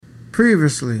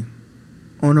Previously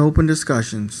on Open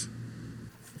Discussions.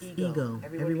 Ego.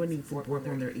 Everyone needs to work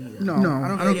on their ego. No, I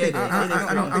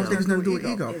don't think it's nothing to do with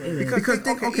ego. Because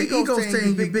ego's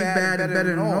saying you're big, bad, and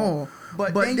better than all.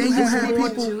 But then you have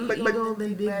people. Ego,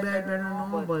 then big, bad, better than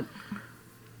all. But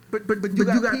you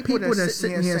got people that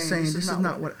sitting here saying this is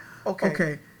not what.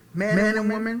 Okay, man and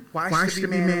woman. Why should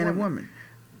it be man and woman?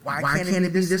 Why can't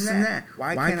it be this and that?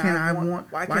 Why can't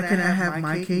I have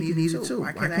my cake and eat it too?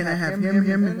 Why can't I have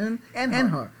him, and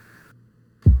her?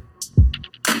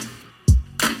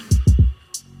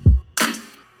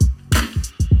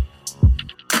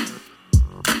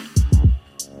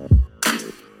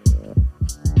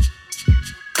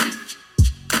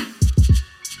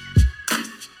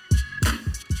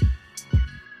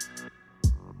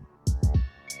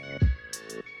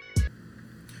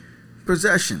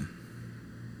 Possession.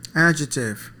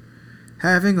 Adjective.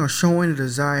 Having or showing a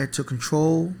desire to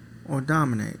control or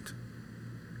dominate.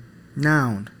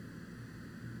 Noun.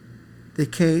 The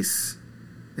case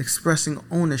expressing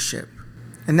ownership.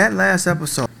 In that last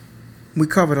episode, we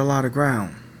covered a lot of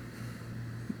ground.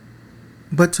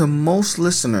 But to most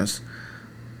listeners,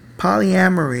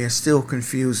 polyamory is still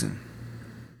confusing.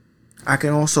 I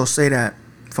can also say that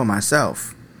for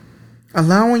myself.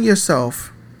 Allowing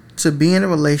yourself to be in a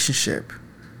relationship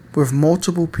with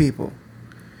multiple people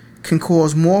can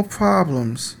cause more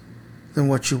problems than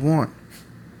what you want.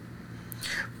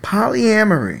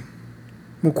 Polyamory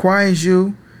requires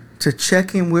you to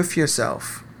check in with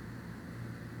yourself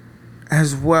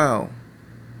as well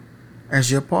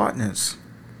as your partners.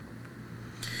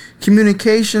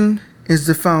 Communication is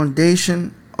the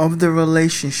foundation of the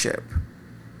relationship.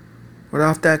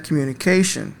 Without that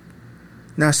communication,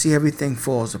 now see, everything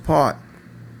falls apart.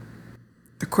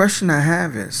 The question I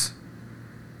have is,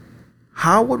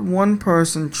 how would one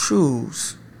person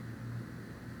choose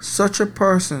such a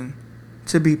person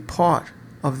to be part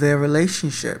of their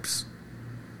relationships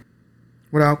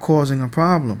without causing a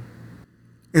problem?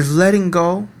 Is letting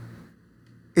go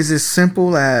is as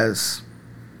simple as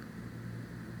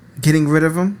getting rid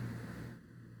of them?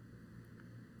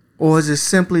 Or is it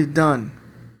simply done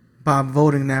by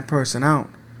voting that person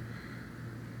out?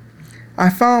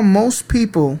 I found most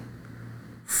people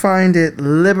find it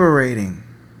liberating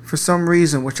for some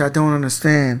reason, which I don't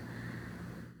understand,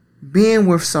 being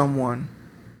with someone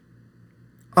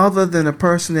other than the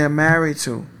person they're married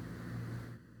to,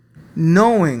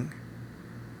 knowing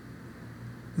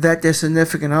that their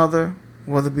significant other,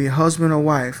 whether it be husband or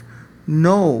wife,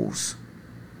 knows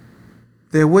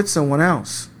they're with someone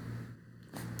else.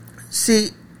 See,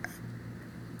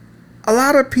 a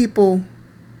lot of people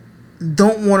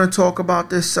don't want to talk about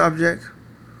this subject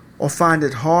or find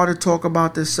it hard to talk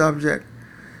about this subject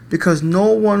because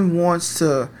no one wants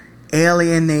to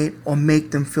alienate or make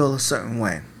them feel a certain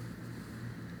way.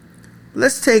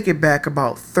 Let's take it back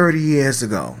about 30 years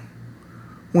ago,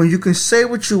 when you can say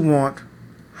what you want,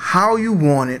 how you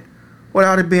want it,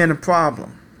 without it being a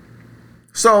problem.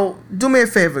 So do me a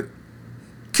favor,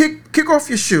 kick off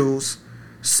your shoes,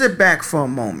 sit back for a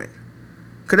moment,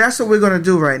 because that's what we're going to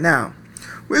do right now.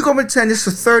 We're going to pretend this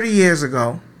was 30 years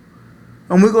ago,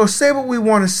 and we're going to say what we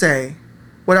want to say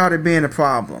without it being a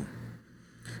problem.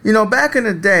 You know, back in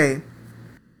the day,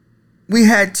 we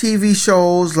had TV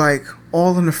shows like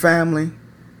All in the Family,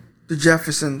 The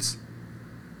Jeffersons,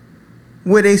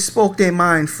 where they spoke their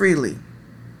mind freely.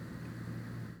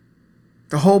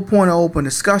 The whole point of open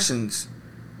discussions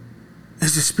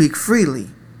is to speak freely.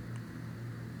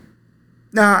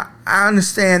 Now, I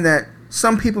understand that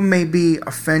some people may be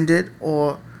offended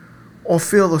or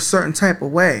feel a certain type of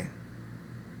way.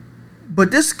 But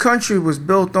this country was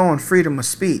built on freedom of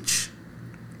speech.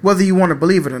 Whether you want to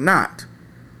believe it or not,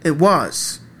 it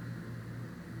was.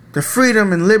 The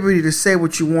freedom and liberty to say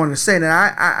what you want to say.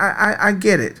 Now, I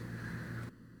get it.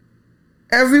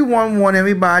 Everyone wants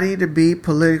everybody to be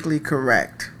politically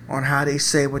correct on how they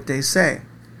say what they say.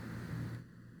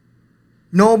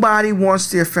 Nobody wants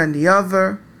to offend the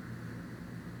other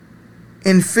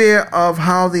in fear of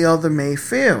how the other may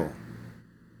feel.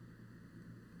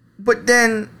 But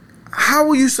then, how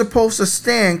are you supposed to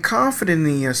stand confident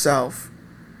in yourself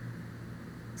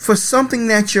for something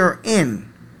that you're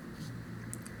in?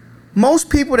 Most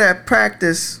people that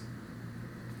practice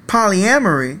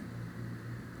polyamory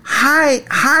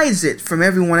hides it from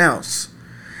everyone else.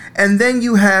 And then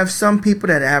you have some people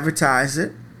that advertise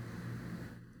it.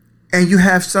 And you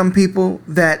have some people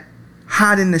that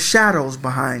hide in the shadows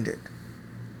behind it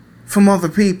from other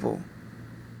people,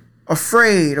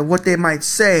 afraid of what they might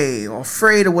say or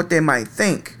afraid of what they might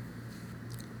think.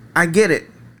 I get it,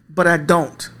 but I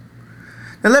don't.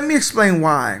 Now let me explain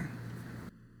why.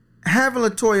 having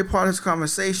Latoya part of this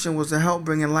conversation was to help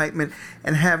bring enlightenment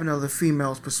and have another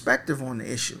female's perspective on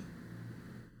the issue.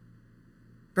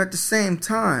 But at the same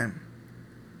time,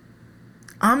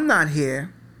 I'm not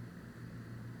here,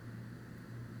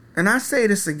 and I say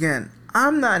this again,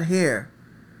 I'm not here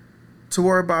to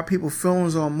worry about people's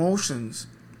feelings or emotions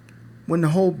when the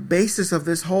whole basis of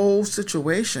this whole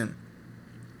situation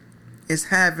is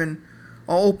having an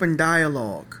open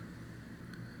dialogue.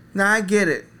 Now, I get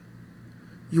it.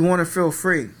 You want to feel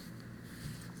free.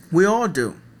 We all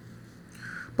do.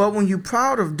 But when you're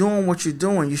proud of doing what you're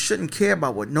doing, you shouldn't care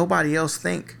about what nobody else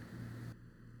think.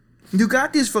 You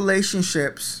got these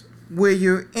relationships where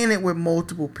you're in it with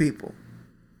multiple people.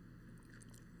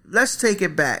 Let's take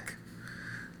it back.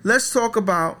 Let's talk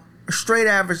about a straight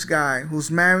average guy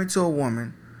who's married to a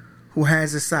woman who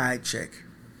has a side chick.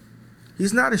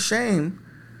 He's not ashamed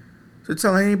to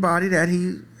tell anybody that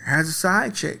he has a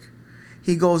side chick.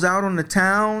 He goes out on the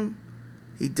town,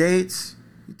 he dates,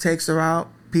 he takes her out,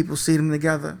 people see them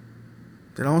together.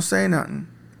 They don't say nothing,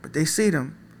 but they see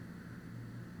them.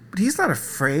 But he's not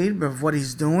afraid of what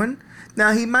he's doing.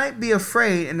 Now, he might be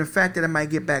afraid in the fact that it might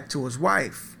get back to his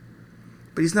wife.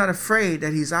 But he's not afraid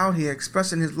that he's out here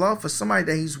expressing his love for somebody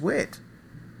that he's with.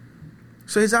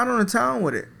 So he's out on the town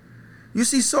with it. You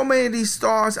see so many of these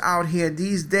stars out here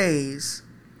these days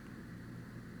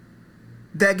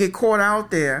that get caught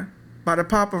out there by the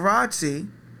paparazzi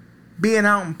being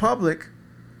out in public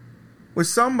with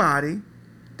somebody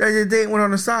that you're dating with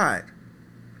on the side.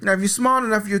 Now, if you're smart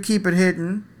enough, you'll keep it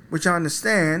hidden, which I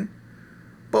understand.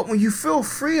 But when you feel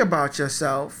free about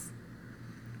yourself,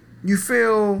 you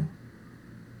feel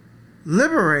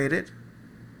liberated,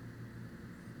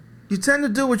 you tend to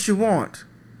do what you want.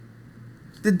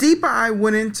 The deeper I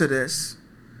went into this,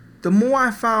 the more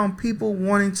I found people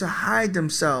wanting to hide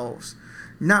themselves,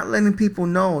 not letting people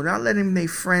know, not letting their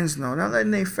friends know, not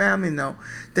letting their family know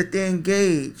that they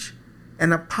engage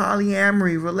in a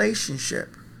polyamory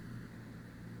relationship.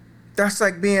 That's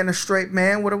like being a straight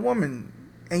man with a woman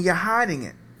and you're hiding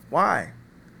it. Why?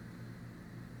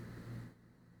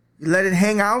 You let it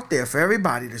hang out there for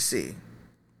everybody to see.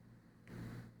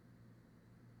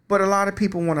 But a lot of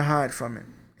people want to hide from it.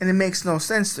 And it makes no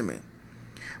sense to me.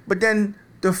 But then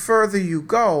the further you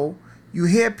go, you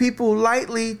hear people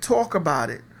lightly talk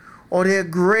about it. Or they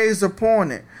graze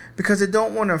upon it. Because they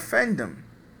don't want to offend them.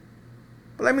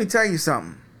 But let me tell you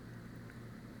something.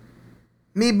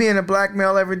 Me being a black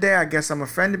male every day, I guess I'm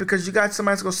offended. Because you got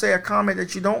somebody that's going to say a comment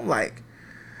that you don't like.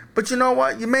 But you know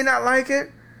what? You may not like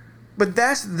it. But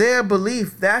that's their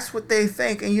belief. That's what they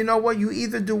think. And you know what? You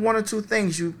either do one or two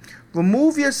things. You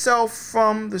remove yourself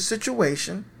from the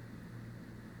situation.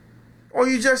 Or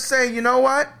you just say, you know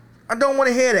what? I don't want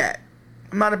to hear that.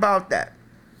 I'm not about that.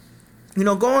 You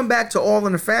know, going back to All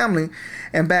in the Family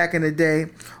and back in the day,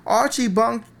 Archie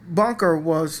Bunker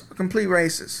was a complete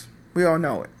racist. We all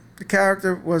know it. The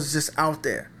character was just out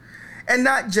there. And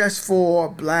not just for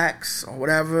blacks or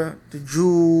whatever, the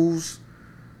Jews,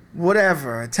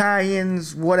 whatever,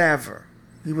 Italians, whatever.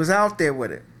 He was out there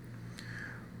with it.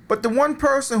 But the one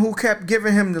person who kept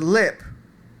giving him the lip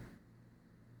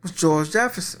was George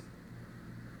Jefferson.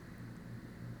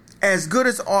 As good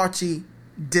as Archie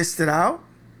dissed it out,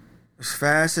 as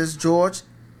fast as George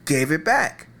gave it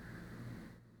back.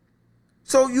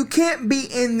 So you can't be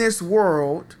in this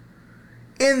world,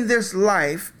 in this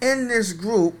life, in this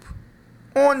group,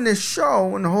 on this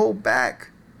show and hold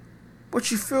back what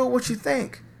you feel, what you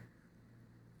think.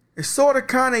 It's sort of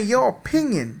kind of your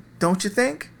opinion, don't you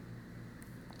think?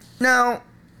 Now,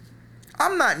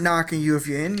 I'm not knocking you if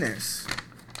you're in this.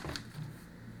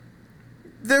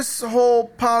 This whole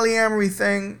polyamory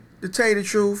thing, to tell you the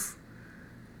truth,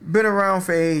 been around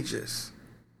for ages.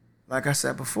 Like I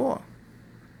said before.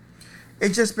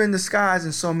 It's just been disguised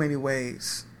in so many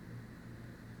ways.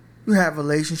 You have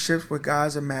relationships where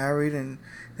guys are married and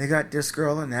they got this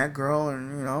girl and that girl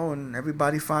and, you know, and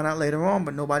everybody find out later on,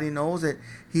 but nobody knows that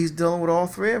he's dealing with all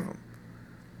three of them.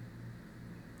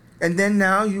 And then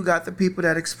now you got the people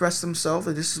that express themselves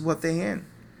that this is what they're in.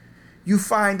 You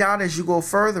find out as you go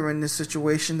further in this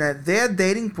situation that their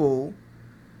dating pool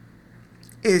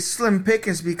is slim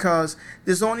pickings because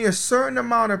there's only a certain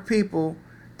amount of people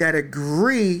that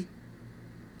agree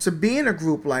to be in a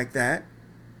group like that.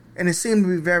 And it seems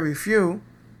to be very few.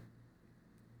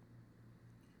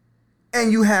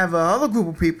 And you have another group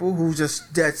of people who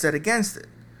just dead set against it.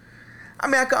 I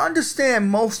mean, I can understand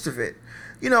most of it.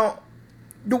 You know,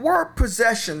 the word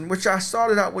possession, which I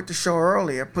started out with the show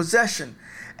earlier, possession.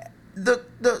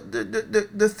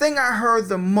 The thing I heard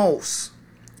the most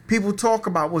people talk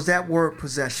about was that word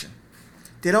possession.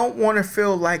 They don't want to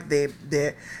feel like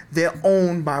they're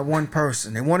owned by one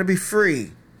person. They want to be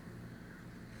free.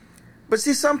 But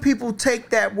see, some people take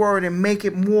that word and make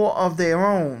it more of their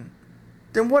own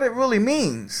than what it really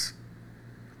means.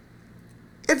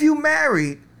 If you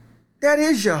married, that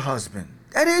is your husband.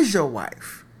 That is your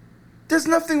wife. There's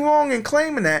nothing wrong in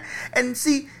claiming that. And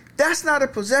see, that's not a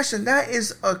possession. That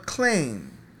is a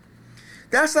claim.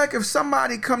 That's like if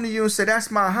somebody come to you and say, that's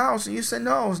my house. And you say,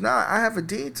 no, it's not. I have a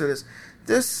deed to this.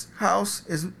 This house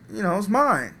is, is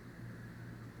mine.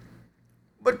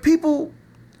 But people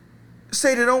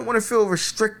say they don't want to feel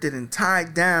restricted and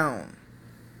tied down.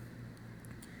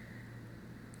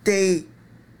 They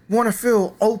want to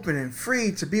feel open and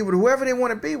free to be with whoever they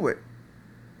want to be with.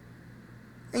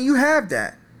 And you have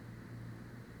that.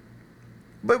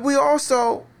 But we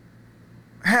also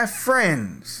have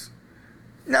friends.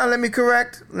 Now let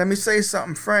me say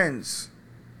something. Friends,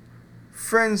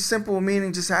 simple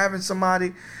meaning just having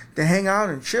somebody to hang out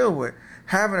and chill with.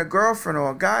 Having a girlfriend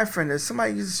or a guy friend that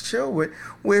somebody you just chill with,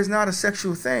 where it's not a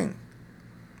sexual thing.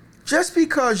 Just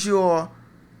because you're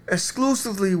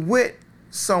exclusively with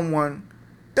someone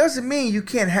doesn't mean you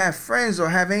can't have friends or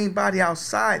have anybody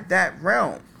outside that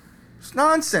realm. It's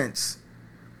nonsense.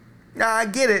 Now I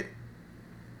get it.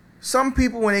 Some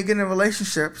people, when they get in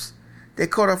relationships, they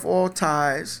cut off all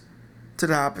ties to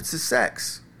the opposite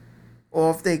sex.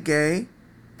 Or if they're gay,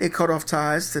 they cut off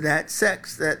ties to that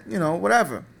sex, that,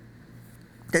 whatever,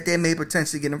 that they may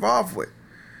potentially get involved with.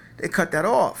 They cut that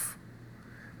off.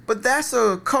 But that's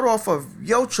a cutoff of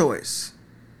your choice.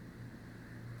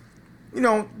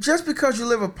 Just because you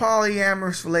live a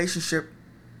polyamorous relationship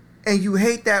and you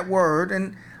hate that word,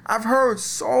 and I've heard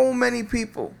so many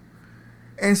people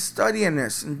in studying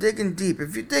this and digging deep.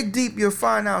 If you dig deep, you'll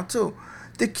find out too.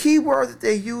 The key word that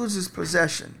they use is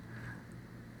possession.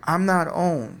 I'm not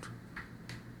owned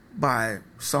by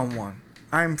someone.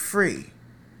 I'm free.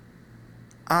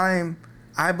 I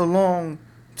belong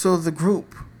to the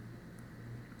group.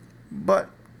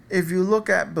 But if you look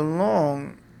at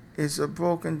belong, is a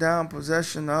broken down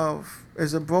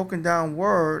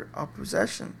word of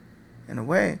possession in a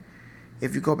way,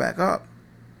 if you go back up.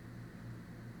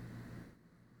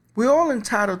 We're all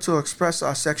entitled to express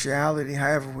our sexuality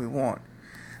however we want.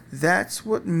 That's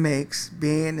what makes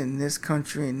being in this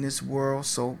country, in this world,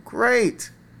 so great.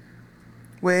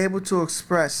 We're able to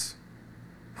express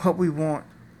what we want,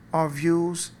 our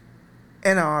views,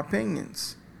 and our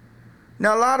opinions.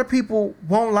 Now, a lot of people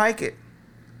won't like it.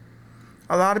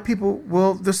 A lot of people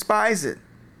will despise it.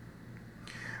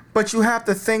 But you have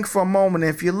to think for a moment.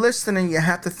 If you're listening, you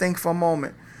have to think for a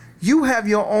moment. You have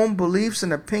your own beliefs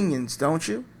and opinions, don't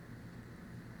you?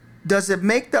 Does it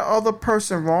make the other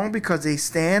person wrong because they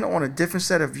stand on a different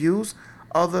set of views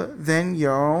other than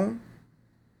your own?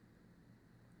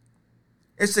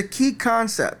 It's a key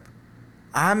concept.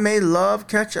 I may love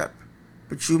ketchup,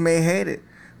 but you may hate it.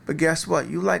 But guess what?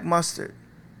 You like mustard.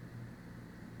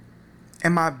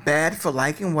 Am I bad for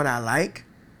liking what I like?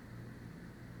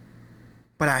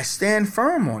 But I stand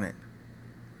firm on it.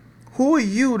 Who are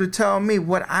you to tell me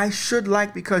what I should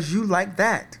like because you like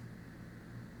that?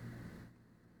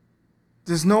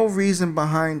 There's no reason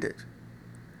behind it.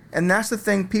 And that's the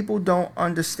thing people don't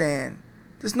understand.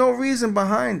 There's no reason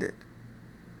behind it.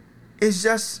 It's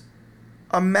just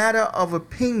a matter of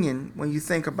opinion when you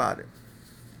think about it.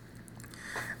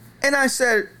 And I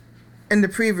said in the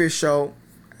previous show,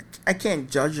 I can't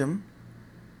judge them.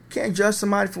 Can't judge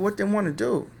somebody for what they want to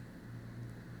do.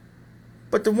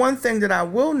 But the one thing that I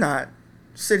will not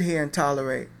sit here and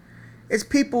tolerate is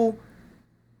people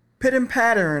pit and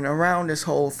pattern around this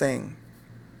whole thing.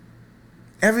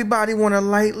 Everybody want to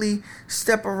lightly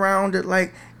step around it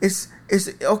like it's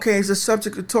okay. It's a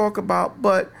subject to talk about,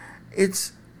 but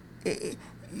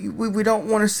we don't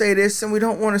want to say this and we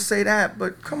don't want to say that.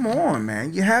 But come on,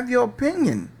 man, you have your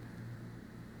opinion.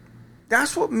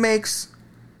 That's what makes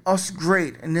us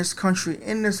great in this country,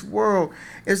 in this world,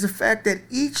 is the fact that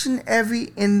each and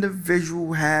every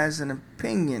individual has an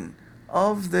opinion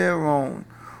of their own,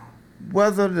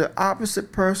 whether the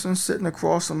opposite person sitting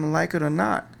across them like it or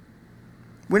not.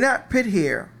 We're not put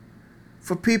here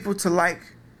for people to like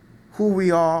who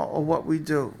we are or what we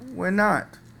do. We're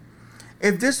not.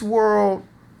 If this world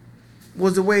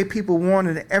was the way people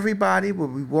wanted, everybody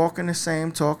would be walking the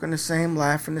same, talking the same,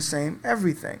 laughing the same,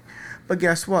 everything. But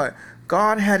guess what?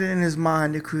 God had it in his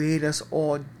mind to create us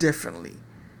all differently.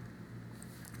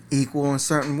 Equal in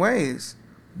certain ways,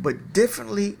 but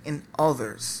differently in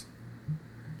others.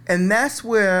 And that's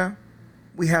where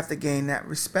we have to gain that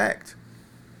respect.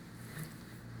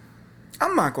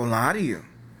 I'm not going to lie to you.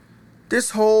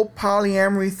 This whole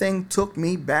polyamory thing took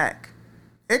me back.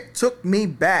 It took me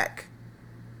back.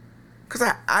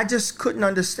 Because I just couldn't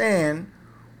understand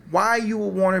why you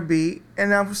would want to be,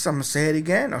 and I'm going to say it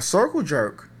again, a circle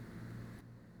jerk.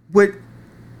 With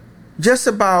just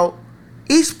about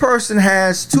each person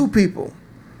has two people.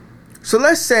 So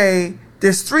let's say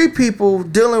there's three people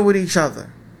dealing with each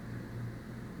other.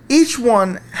 Each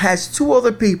one has two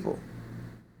other people.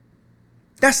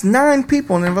 That's 9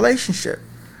 people in a relationship.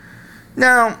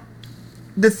 Now,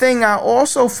 the thing I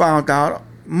also found out,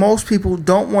 most people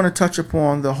don't want to touch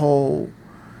upon the whole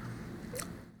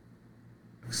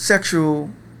sexual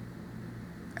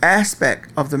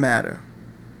aspect of the matter.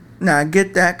 Now, I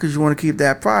get that because you want to keep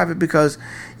that private, because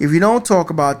if you don't talk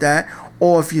about that,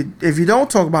 or if you don't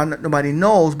talk about it, nobody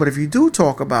knows, but if you do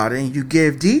talk about it and you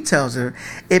give details of it,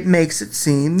 it makes it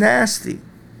seem nasty.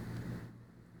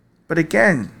 But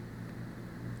again,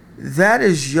 that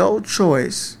is your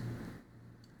choice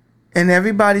and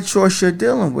everybody's choice you're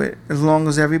dealing with, as long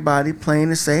as everybody playing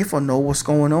it safe or know what's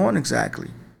going on exactly.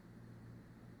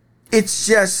 It's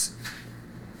just,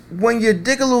 when you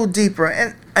dig a little deeper,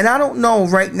 and I don't know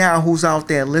right now who's out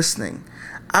there listening.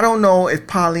 I don't know if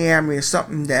polyamory is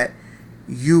something that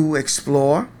you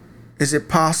explore. Is it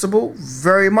possible?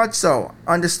 Very much so.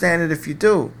 Understand it if you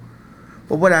do.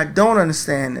 But what I don't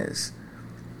understand is,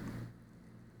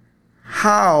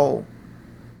 how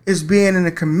is being in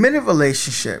a committed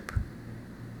relationship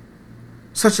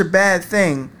such a bad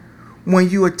thing when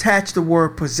you attach the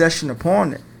word possession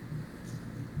upon it?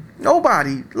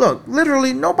 Nobody, look,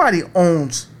 literally nobody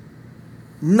owns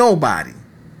nobody.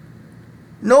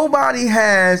 Nobody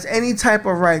has any type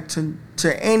of right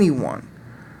to anyone.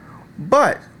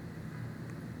 But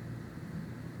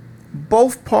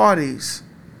both parties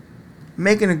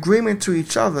make an agreement to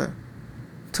each other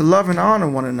to love and honor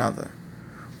one another,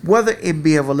 whether it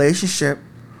be a relationship,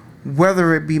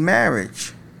 whether it be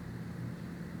marriage.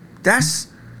 That's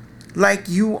like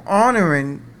you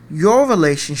honoring your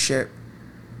relationship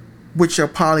with your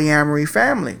polyamory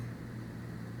family.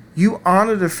 You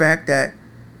honor the fact that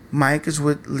Mike is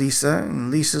with Lisa,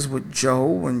 and Lisa's with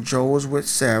Joe, and Joe is with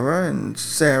Sarah, and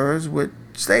Sarah's with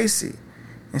Stacy,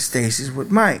 and Stacy's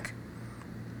with Mike.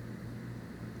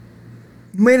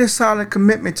 You made a solid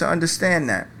commitment to understand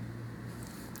that.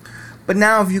 But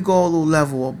now if you go a little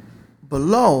level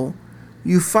below,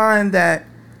 you find that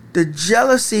the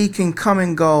jealousy can come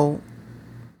and go,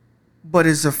 but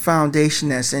it's a foundation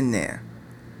that's in there.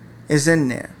 Is in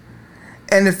there.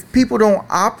 And if people don't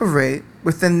operate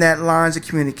within that lines of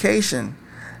communication,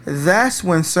 that's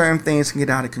when certain things can get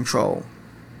out of control.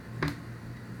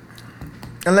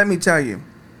 And let me tell you,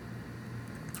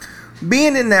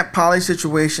 being in that poly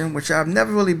situation, which I've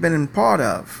never really been in part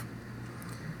of,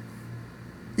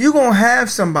 you're going to have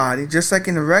somebody, just like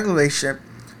in a regular relationship,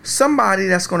 somebody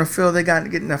that's going to feel they got to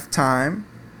get enough time.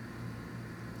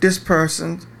 This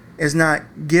person is not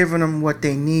giving them what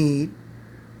they need,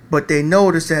 but they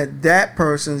notice that that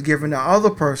person is giving the other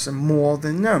person more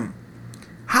than them.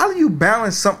 How do you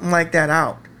balance something like that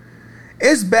out?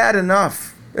 It's bad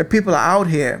enough that people are out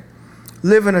here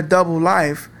living a double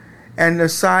life, and the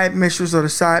side mistress or the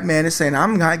side man is saying,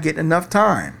 I'm not getting enough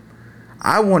time.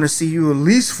 I want to see you at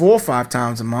least 4 or 5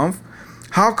 times a month.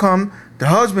 How come the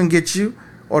husband gets you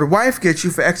or the wife gets you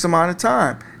for X amount of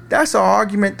time? That's an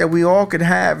argument that we all could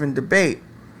have and debate.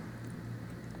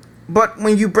 But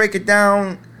when you break it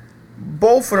down,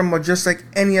 both of them are just like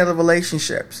any other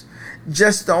relationships.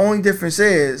 Just the only difference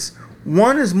is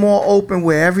one is more open,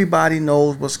 where everybody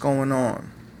knows what's going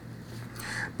on.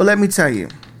 But let me tell you,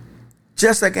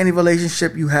 just like any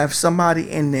relationship, you have somebody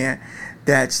in there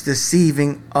that's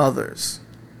deceiving others.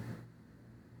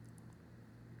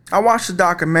 I watched a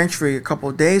documentary a couple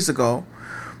of days ago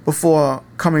before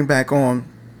coming back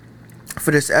on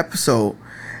for this episode,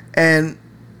 and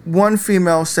one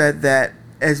female said that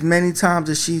as many times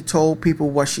as she told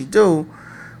people what she do,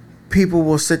 people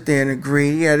will sit there and agree,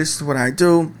 yeah, this is what I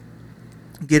do,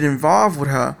 get involved with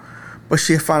her, but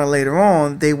she'll find out later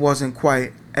on they wasn't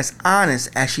quite as honest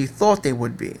as she thought they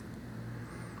would be.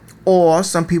 Or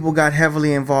some people got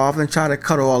heavily involved and tried to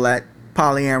cut all that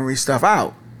polyamory stuff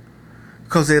out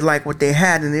because they liked what they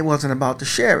had and they wasn't about to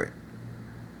share it.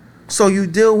 So you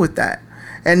deal with that.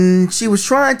 And she was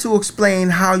trying to explain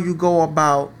how you go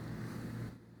about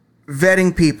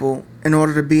vetting people in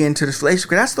order to be into this relationship.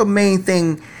 That's the main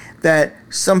thing that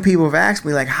some people have asked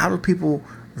me, like, how do people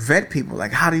vet people?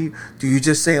 Like, how do you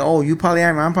just say, oh, you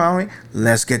polyamory, I'm polyamory,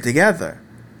 let's get together?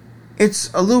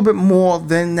 It's a little bit more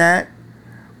than that,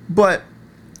 but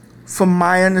from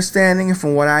my understanding and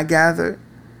from what I gathered,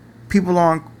 people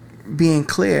aren't being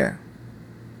clear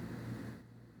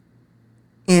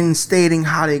in stating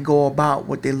how they go about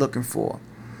what they're looking for.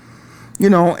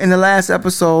 In the last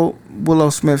episode, Willow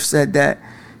Smith said that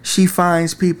she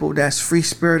finds people that's free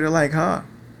spirited like her.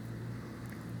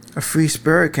 A free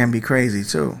spirit can be crazy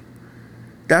too.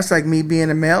 That's like me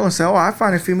being a male and say, "Oh, I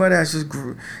find a female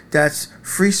that's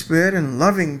free spirited and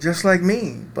loving, just like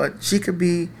me." But she could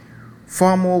be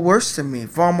far more worse than me,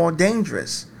 far more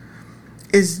dangerous.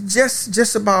 It's just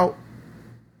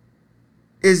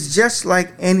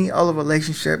like any other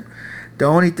relationship. The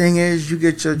only thing is you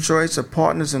get your choice of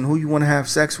partners and who you want to have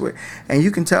sex with. And you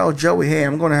can tell Joey, hey,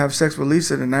 I'm going to have sex with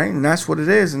Lisa tonight, and that's what it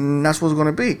is, and that's what it's going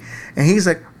to be. And he's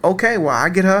like, okay, well, I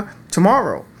get her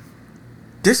tomorrow.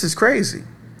 This is crazy.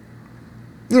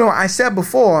 I said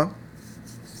before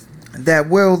that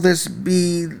will this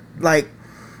be like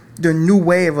the new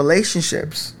way of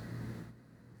relationships?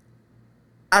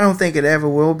 I don't think it ever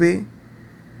will be.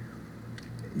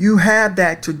 You have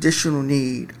that traditional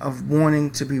need of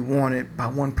wanting to be wanted by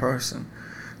one person,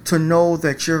 to know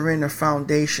that you're in a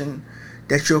foundation,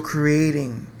 that you're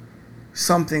creating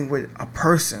something with a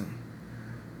person.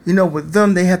 With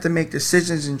them, they have to make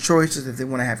decisions and choices if they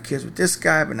want to have kids with this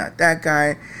guy but not that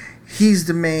guy. He's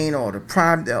the main or the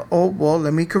prime. Oh, well,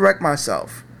 let me correct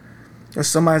myself. Or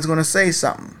somebody's going to say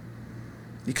something.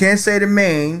 You can't say the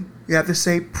main, you have to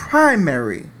say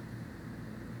primary.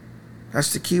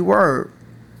 That's the key word.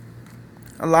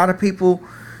 A lot of people,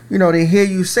 they hear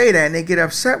you say that and they get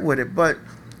upset with it. But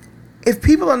if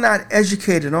people are not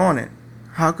educated on it,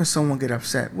 how can someone get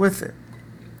upset with it?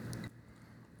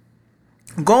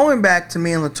 Going back to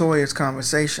me and LaToya's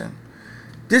conversation,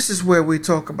 this is where we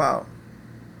talk about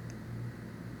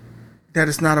that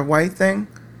it's not a white thing,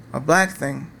 a black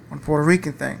thing, or a Puerto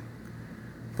Rican thing,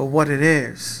 but what it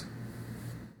is.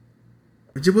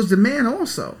 It was the man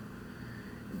also.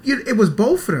 It was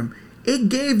both of them. It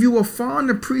gave you a fond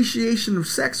appreciation of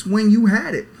sex when you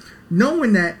had it.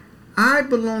 Knowing that I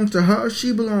belong to her,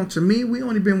 she belonged to me, we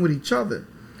only been with each other.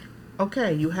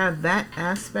 Okay, you have that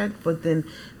aspect, but then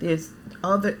there's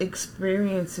other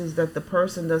experiences that the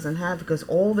person doesn't have because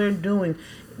all they're doing,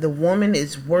 the woman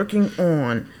is working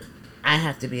on, I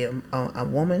have to be a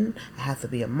woman, I have to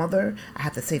be a mother, I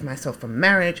have to save myself from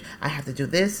marriage, I have to do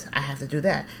this, I have to do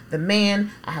that. The man,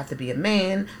 I have to be a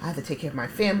man, I have to take care of my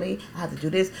family, I have to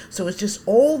do this. So it's just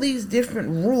all these different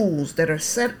rules that are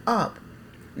set up.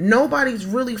 Nobody's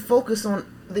really focused on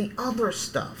the other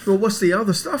stuff. Well, what's the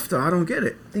other stuff though? I don't get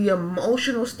it. The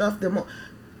emotional stuff,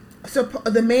 so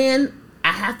the man,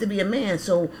 I have to be a man.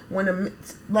 So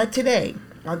like today,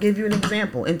 I'll give you an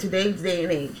example. In today's day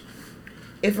and age,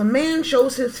 if a man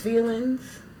shows his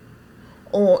feelings,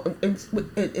 or in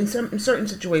certain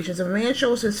situations, if a man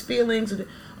shows his feelings,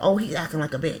 oh, he's acting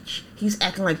like a bitch. He's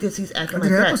acting like this. He's acting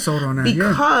like that. Episode on that,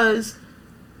 because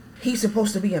he's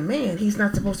supposed to be a man. He's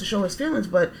not supposed to show his feelings.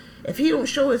 But if he don't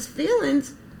show his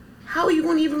feelings, how are you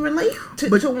going to even relate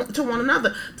to one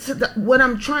another? So what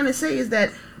I'm trying to say is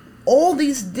that all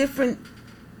these different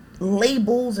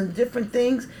labels and different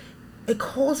things, it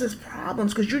causes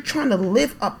problems because you're trying to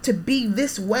live up to be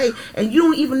this way and you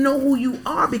don't even know who you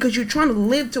are because you're trying to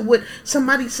live to what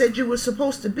somebody said you were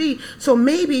supposed to be. So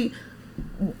maybe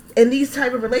in these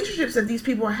type of relationships that these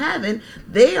people are having,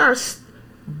 they are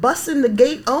busting the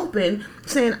gate open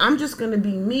saying, I'm just going to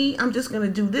be me, I'm just going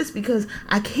to do this because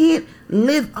I can't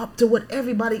live up to what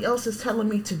everybody else is telling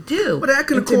me to do. But that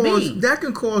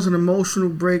can cause an emotional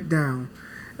breakdown.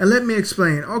 And let me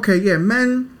explain. Okay, yeah,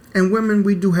 men and women,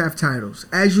 we do have titles.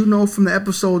 As you know from the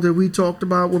episode that we talked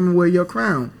about, Women Wear Your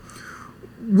Crown,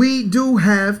 we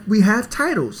have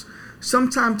titles.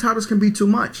 Sometimes titles can be too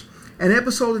much. An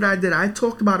episode that I did, I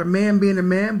talked about a man being a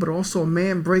man, but also a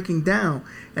man breaking down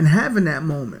and having that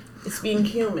moment. It's being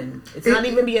human. It's not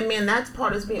even being a man. That's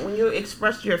part of being, when you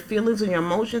express your feelings and your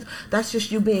emotions, that's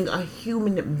just you being a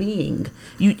human being.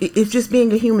 It's just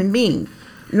being a human being.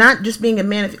 Not just being a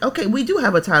man. Okay, we do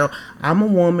have a title. I'm a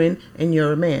woman and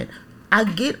you're a man. I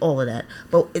get all of that.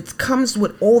 But it comes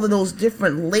with all of those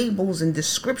different labels and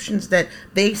descriptions that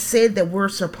they said that we're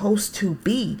supposed to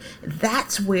be.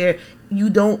 That's where you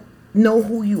don't know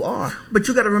who you are. But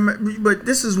you got to remember, but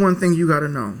this is one thing you got to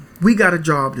know. We got a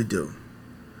job to do.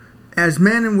 As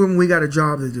men and women, we got a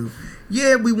job to do.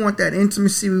 Yeah, we want that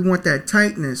intimacy, we want that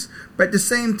tightness. But at the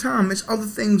same time, it's other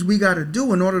things we got to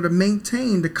do in order to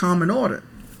maintain the common order.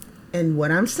 And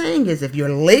what I'm saying is, if you're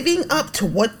living up to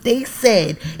what they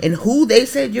said and who they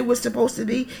said you were supposed to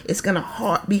be, it's going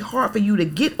to be hard for you to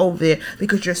get over there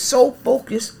because you're so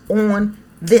focused on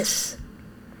this.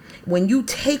 When you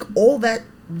take all that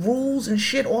rules and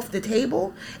shit off the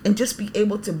table and just be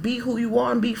able to be who you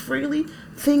are and be freely,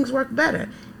 things work better.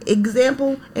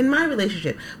 Example, in my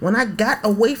relationship, when I got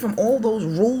away from all those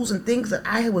rules and things that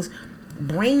I was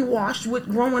brainwashed with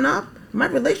growing up, my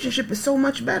relationship is so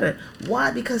much better.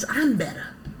 Why? Because I'm better.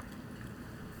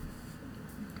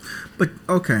 But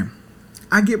okay,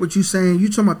 I get what you're saying. You're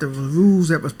talking about the rules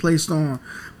that was placed on,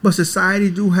 but society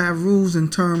do have rules in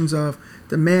terms of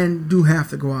the man do have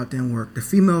to go out there and work. The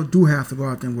female do have to go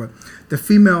out there and work. The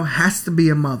female has to be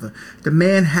a mother. The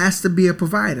man has to be a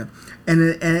provider. And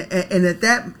at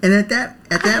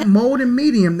that mode and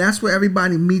medium, that's where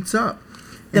everybody meets up.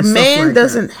 The man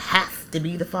doesn't have to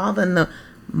be the father, and the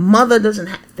mother doesn't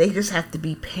have. They just have to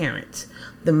be parents.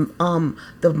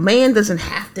 The man doesn't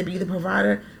have to be the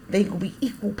provider. They will be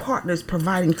equal partners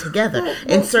providing together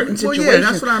in certain situations. Yeah,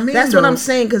 that's what I mean. That's what I'm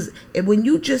saying. Because when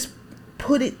you just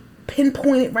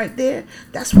pinpoint it right there,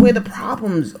 that's where the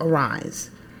problems arise.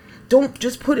 Don't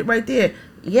just put it right there.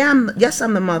 Yes,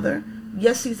 I'm the mother.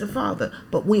 Yes, he's the father.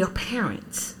 But we are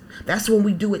parents. That's when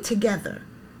we do it together.